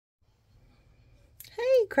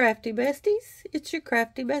crafty besties, it's your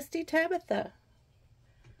crafty bestie Tabitha.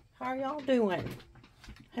 How are y'all doing?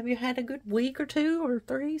 Have you had a good week or two or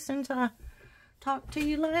three since I talked to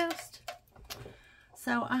you last?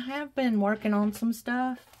 So I have been working on some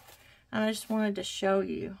stuff and I just wanted to show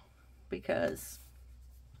you because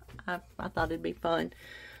I thought it'd be fun.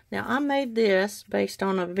 Now I made this based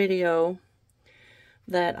on a video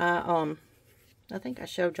that I think I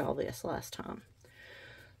showed y'all this last time.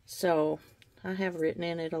 So I have written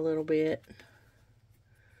in it a little bit,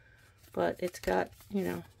 but it's got, you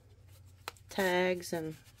know, tags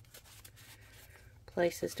and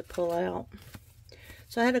places to pull out.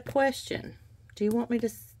 So I had a question. Do you want me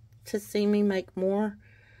to see me make more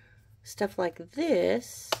stuff like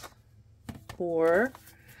this? Or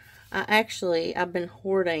I've been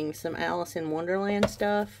hoarding some Alice in Wonderland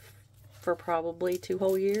stuff for probably 2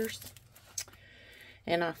 whole years.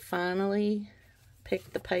 And I finally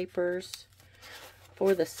picked the papers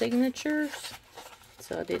for the signatures.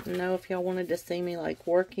 So I didn't know if y'all wanted to see me like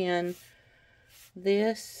work in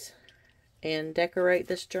this and decorate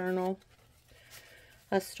this journal.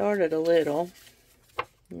 I started a little,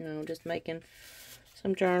 you know, just making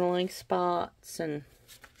some journaling spots, and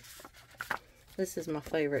this is my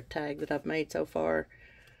favorite tag that I've made so far.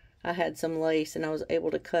 I had some lace and I was able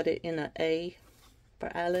to cut it in an A for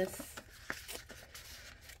Alice.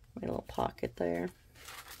 Made a little pocket there.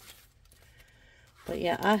 But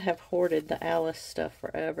yeah, I have hoarded the Alice stuff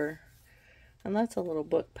forever. And that's a little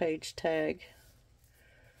book page tag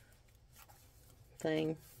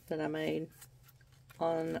thing that I made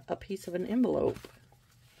on a piece of an envelope.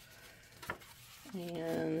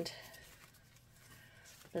 And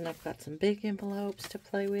then I've got some big envelopes to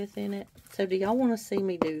play with in it. So do y'all want to see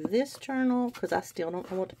me do this journal? Because I still don't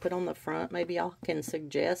know what to put on the front. Maybe y'all can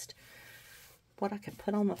suggest what I can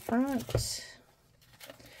put on the front.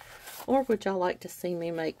 Or would y'all like to see me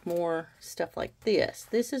make more stuff like this?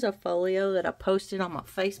 This is a folio that I posted on my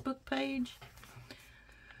Facebook page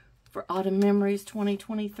for Autumn Memories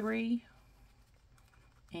 2023.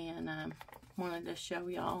 And I wanted to show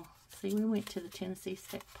y'all. See, we went to the Tennessee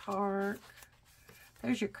State Park.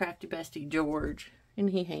 There's your crafty bestie George. Isn't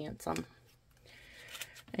he handsome?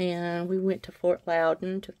 And we went to Fort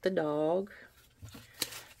Loudon, took the dog.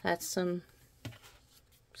 That's some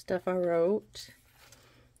stuff I wrote.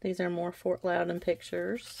 These are more Fort Loudon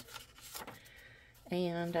pictures.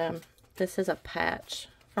 And this is a patch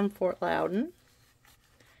from Fort Loudon.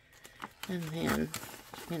 And then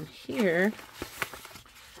in here,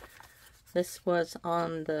 this was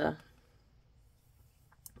on the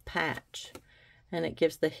patch. And it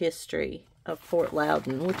gives the history of Fort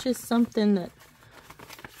Loudon, which is something that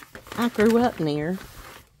I grew up near,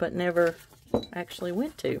 but never actually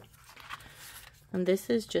went to. And this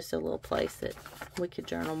is just a little place that we could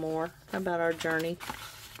journal more about our journey.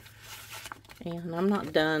 And I'm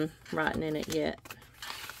not done writing in it yet.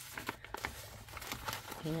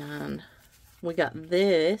 And we got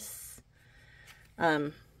this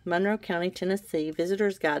Monroe County, Tennessee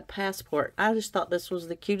Visitor's Guide Passport. I just thought this was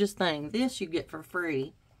the cutest thing. This you get for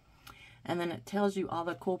free. And then it tells you all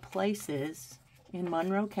the cool places in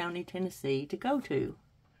Monroe County, Tennessee to go to.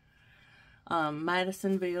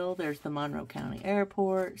 Madisonville, there's the Monroe County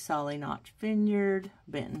Airport, Solly Notch Vineyard,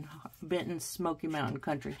 Benton's Smoky Mountain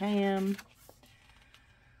Country Ham,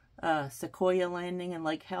 Sequoia Landing and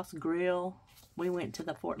Lake House Grill. We went to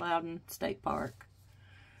the Fort Loudon State Park.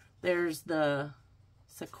 There's the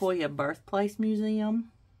Sequoia Birthplace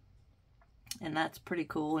Museum, and that's pretty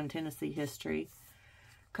cool in Tennessee history.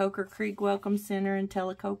 Coker Creek Welcome Center in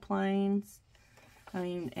Tellico Plains. I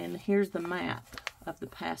mean, and here's the map of the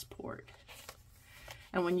passport.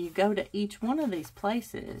 And when you go to each one of these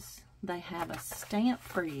places, they have a stamp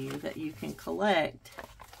for you that you can collect,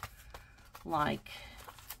 like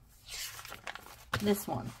this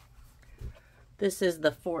one. This is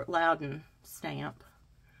the Fort Loudon stamp.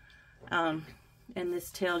 And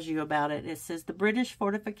this tells you about it. It says, the British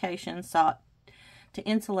fortifications sought to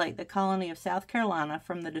insulate the colony of South Carolina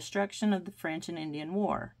from the destruction of the French and Indian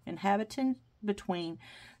War. Inhabited between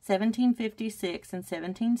 1756 and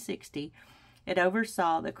 1760, it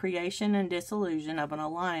oversaw the creation and dissolution of an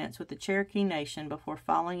alliance with the Cherokee Nation before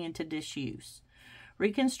falling into disuse.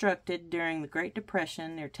 Reconstructed during the Great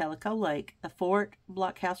Depression near Tellico Lake, the fort,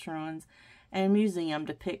 blockhouse ruins, and museum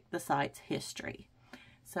depict the site's history.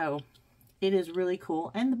 So it is really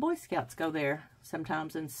cool. And the Boy Scouts go there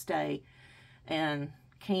sometimes and stay and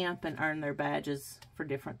camp and earn their badges for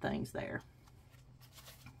different things there.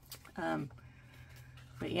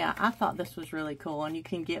 But yeah, I thought this was really cool. And you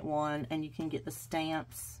can get one and you can get the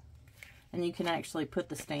stamps. And you can actually put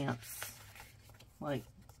the stamps like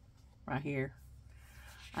right here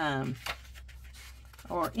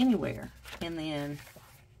or anywhere. And then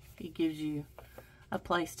it gives you a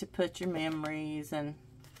place to put your memories. And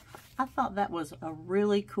I thought that was a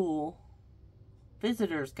really cool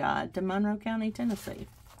visitor's guide to Monroe County, Tennessee.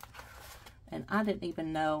 And I didn't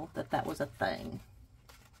even know that that was a thing.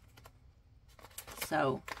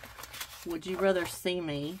 So, would you rather see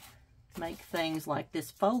me make things like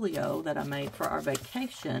this folio that I made for our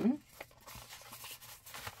vacation?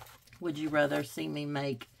 Would you rather see me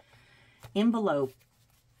make envelope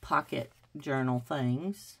pocket journal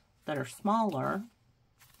things that are smaller?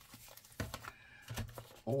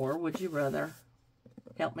 Or would you rather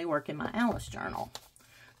help me work in my Alice journal?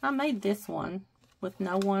 I made this one with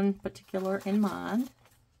no one particular in mind.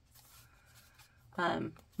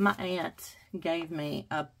 My aunt gave me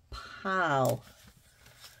a pile.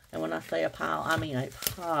 And when I say a pile, I mean a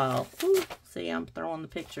pile. Ooh, see, I'm throwing the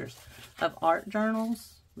pictures of art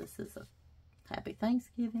journals. This is a Happy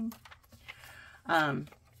Thanksgiving. And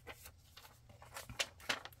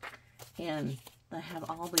they have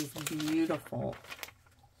all these beautiful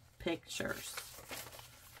pictures.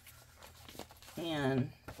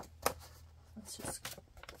 And it's just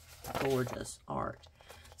gorgeous art.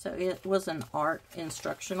 So it was an art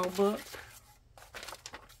instructional book.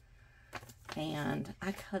 And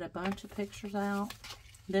I cut a bunch of pictures out.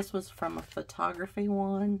 This was from a photography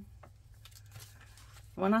one.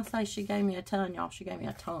 When I say she gave me a ton, y'all, she gave me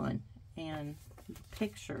a ton. And the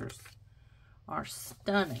pictures are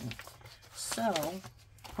stunning. So,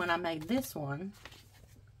 when I made this one,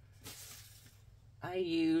 I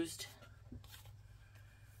used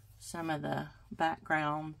some of the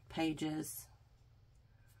background pages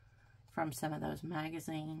from some of those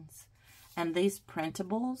magazines. And these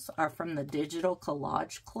printables are from the Digital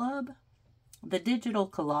Collage Club. The Digital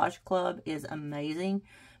Collage Club is amazing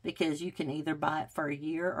because you can either buy it for a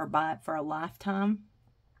year or buy it for a lifetime.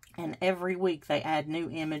 And every week they add new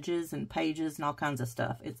images and pages and all kinds of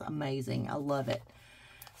stuff. It's amazing. I love it.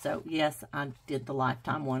 So, yes, I did the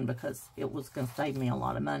lifetime one because it was going to save me a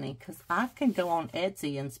lot of money. Because I can go on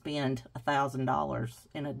Etsy and spend $1,000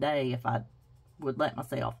 in a day if I would let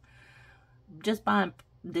myself. Just buying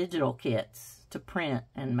digital kits to print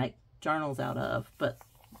and make journals out of. But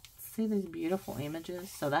see these beautiful images?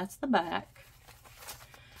 So that's the back.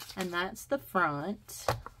 And that's the front.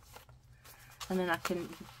 And then I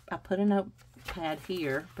put a notepad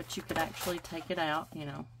here, but you could actually take it out, you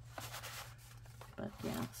know. But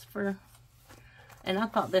yeah, it's for, and I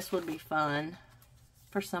thought this would be fun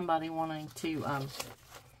for somebody wanting to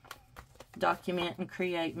document and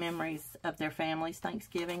create memories of their family's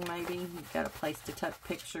Thanksgiving, maybe. You've got a place to tuck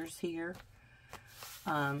pictures here.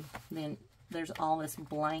 Then there's all this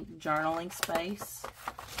blank journaling space.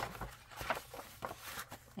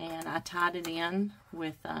 And I tied it in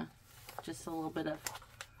with just a little bit of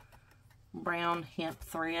brown hemp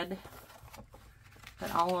thread.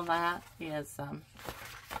 But all of that is,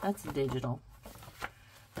 that's digital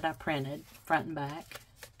that I printed front and back.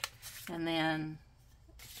 And then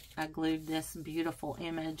I glued this beautiful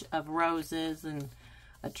image of roses and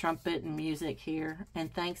a trumpet and music here.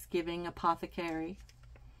 And Thanksgiving apothecary.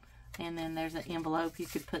 And then there's an envelope. You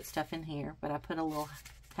could put stuff in here. But I put a little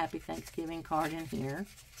Happy Thanksgiving card in here.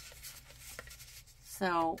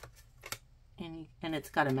 So, and it's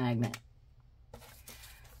got a magnet.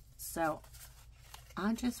 So,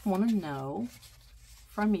 I just want to know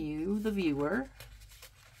from you, the viewer,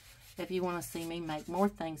 if you want to see me make more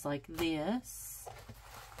things like this.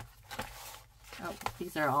 Oh,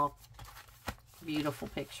 these are all beautiful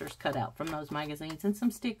pictures cut out from those magazines and some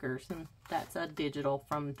stickers. And that's a digital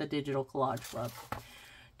from the Digital Collage Club.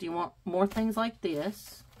 Do you want more things like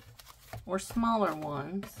this or smaller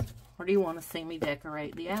ones? Or do you want to see me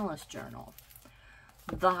decorate the Alice journal?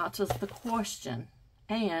 That is the question.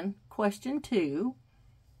 And question 2,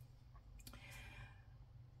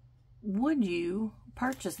 would you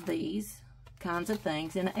purchase these kinds of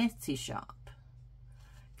things in an Etsy shop?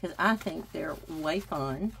 Because I think they're way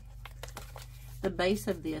fun. The base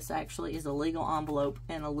of this actually is a legal envelope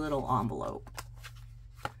and a little envelope.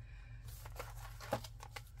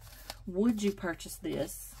 Would you purchase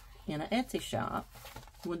this in an Etsy shop?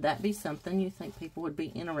 Would that be something you think people would be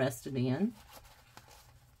interested in?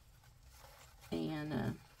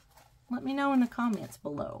 And let me know in the comments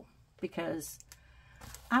below, because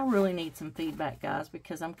I really need some feedback, guys,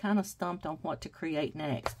 because I'm kind of stumped on what to create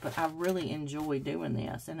next. But I really enjoy doing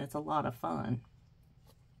this, and it's a lot of fun.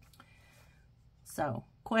 So,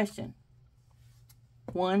 question.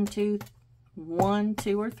 1, 2,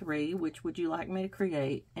 or 3, which would you like me to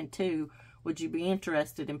create? And 2, would you be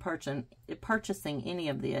interested in purchasing any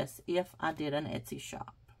of this if I did an Etsy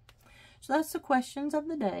shop? So that's the questions of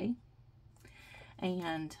the day.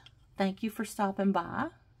 And thank you for stopping by.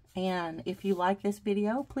 And if you like this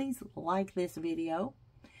video, please like this video.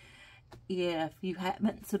 If you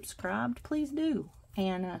haven't subscribed, please do.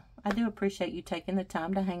 And I do appreciate you taking the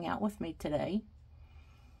time to hang out with me today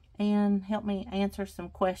and help me answer some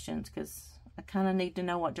questions, because I kind of need to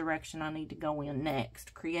know what direction I need to go in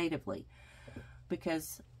next creatively,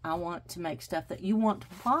 because I want to make stuff that you want to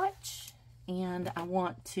watch, and I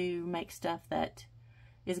want to make stuff that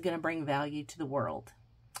is going to bring value to the world.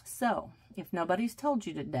 So, if nobody's told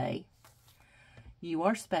you today, you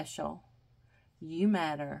are special, you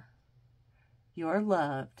matter, you are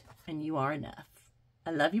loved, and you are enough.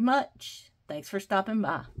 I love you much. Thanks for stopping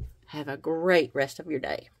by. Have a great rest of your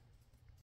day.